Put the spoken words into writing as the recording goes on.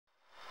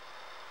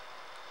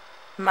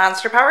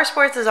Monster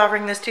Powersports is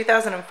offering this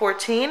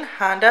 2014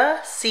 Honda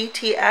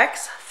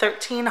CTX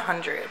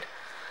 1300.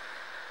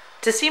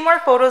 To see more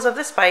photos of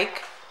this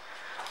bike,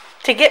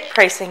 to get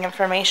pricing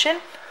information,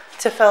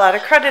 to fill out a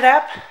credit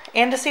app,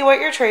 and to see what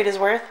your trade is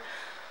worth,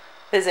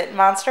 visit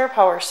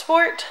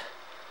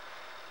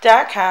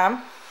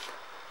monsterpowersport.com.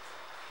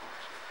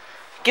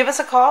 Give us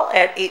a call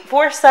at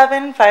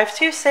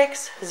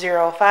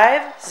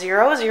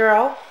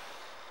 847-526-0500.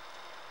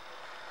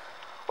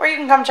 Or you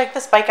can come check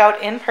this bike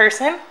out in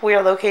person. We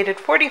are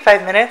located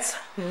 45 minutes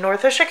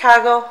north of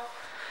Chicago,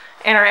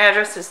 and our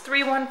address is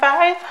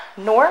 315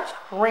 North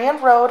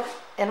Rand Road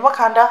in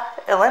Wauconda,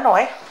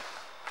 Illinois.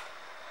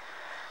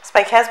 This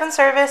bike has been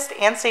serviced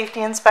and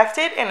safety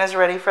inspected and is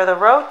ready for the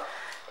road.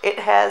 It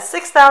has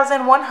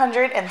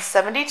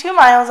 6,172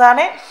 miles on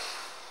it.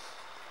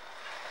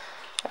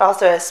 It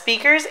also has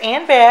speakers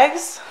and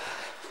bags.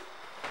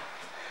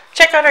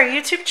 Check out our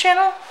YouTube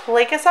channel,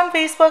 like us on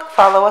Facebook,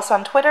 follow us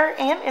on Twitter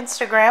and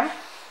Instagram.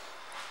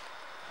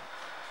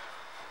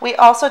 We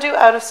also do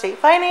out-of-state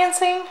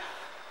financing,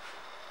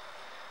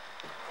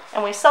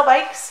 and we sell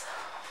bikes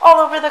all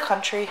over the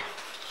country.